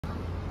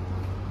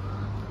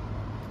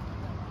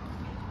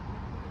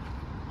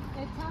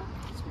Eta?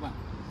 Scuba.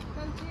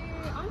 Kanti,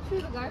 aren't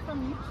you the guy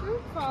from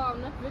YouTube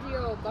from that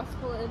video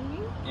Gospel in Me?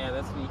 Yeah,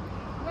 that's me.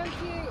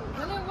 Kanti,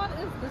 vele, what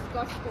is this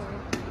gospel?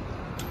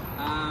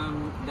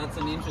 That's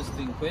an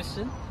interesting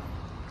question.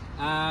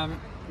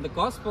 The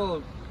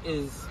gospel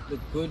is the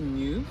good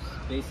news.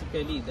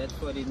 Basically, that's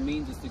what it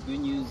means. It's the good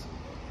news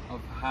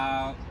of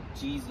how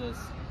Jesus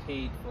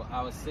paid for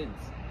our sins,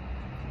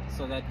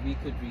 so that we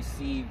could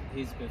receive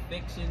his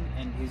perfection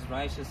and his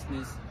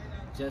righteousness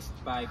just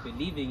by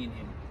believing in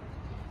him.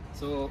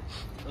 So,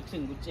 let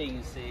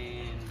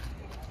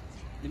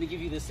me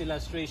give you this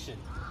illustration.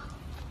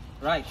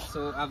 Right,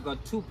 so I've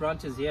got two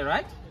branches here,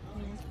 right?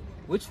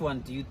 Which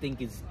one do you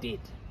think is dead?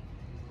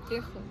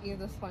 Definitely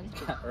this one.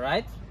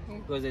 Right?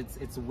 Because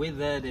it's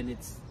withered and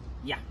it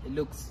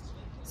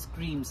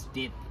screams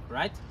dead,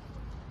 right?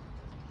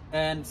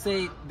 And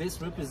say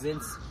this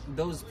represents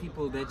those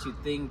people that you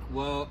think,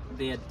 well,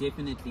 they are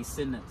definitely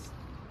sinners,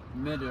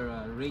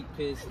 murderer,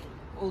 rapist,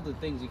 all the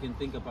things you can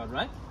think about,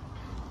 right?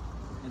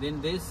 And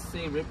then this,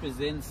 say,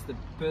 represents the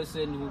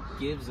person who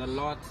gives a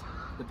lot,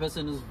 the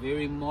person who's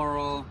very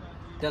moral,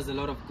 does a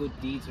lot of good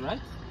deeds, right?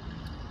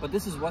 But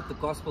this is what the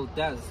gospel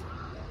does.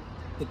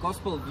 The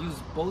gospel views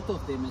both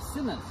of them as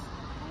sinners.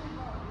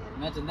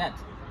 Imagine that.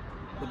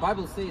 The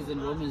Bible says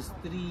in Romans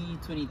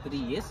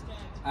 3:23, yes,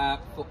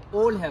 for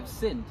all have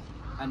sinned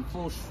and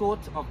fall short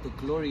of the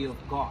glory of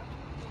God.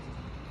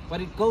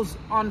 But it goes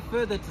on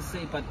further to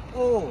say, but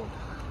all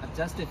are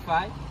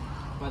justified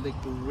by the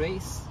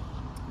grace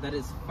that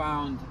is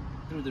found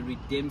through the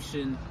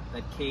redemption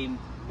that came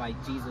by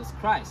Jesus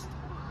Christ.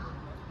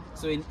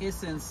 So in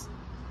essence,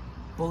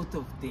 both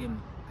of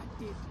them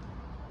are dead.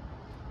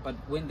 But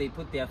when they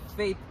put their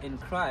faith in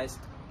Christ,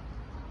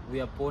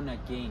 we are born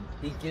again.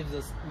 He gives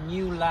us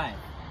new life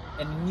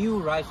and new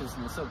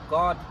righteousness. So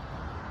God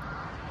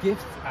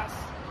gifts us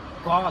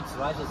God's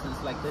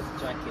righteousness, like this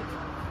jacket.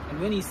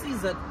 And when he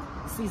sees it,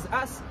 he sees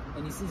us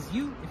and he sees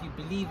you. If you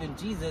believe in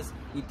Jesus,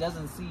 he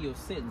doesn't see your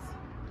sins.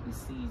 He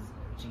sees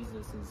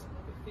Jesus'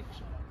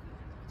 perfection.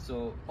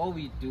 So all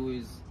we do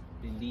is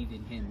believe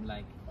in him,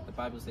 like the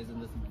Bible says in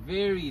this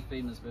very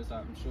famous verse,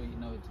 I'm sure you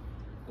know it.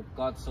 For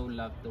God so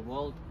loved the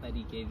world that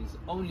he gave his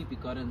only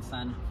begotten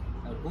Son,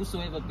 that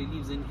whosoever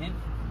believes in him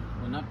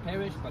will not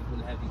perish but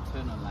will have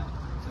eternal life.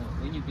 So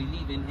when you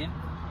believe in him,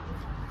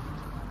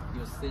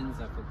 your sins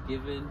are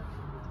forgiven,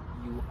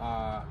 you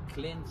are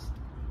cleansed,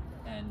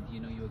 and you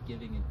know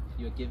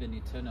you're given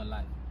eternal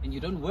life. And you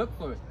don't work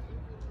for it.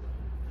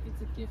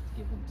 It's a gift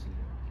given to you.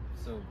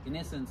 So in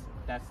essence,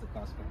 that's the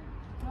gospel.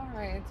 All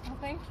right. Well,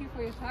 thank you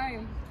for your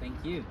time.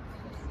 Thank you.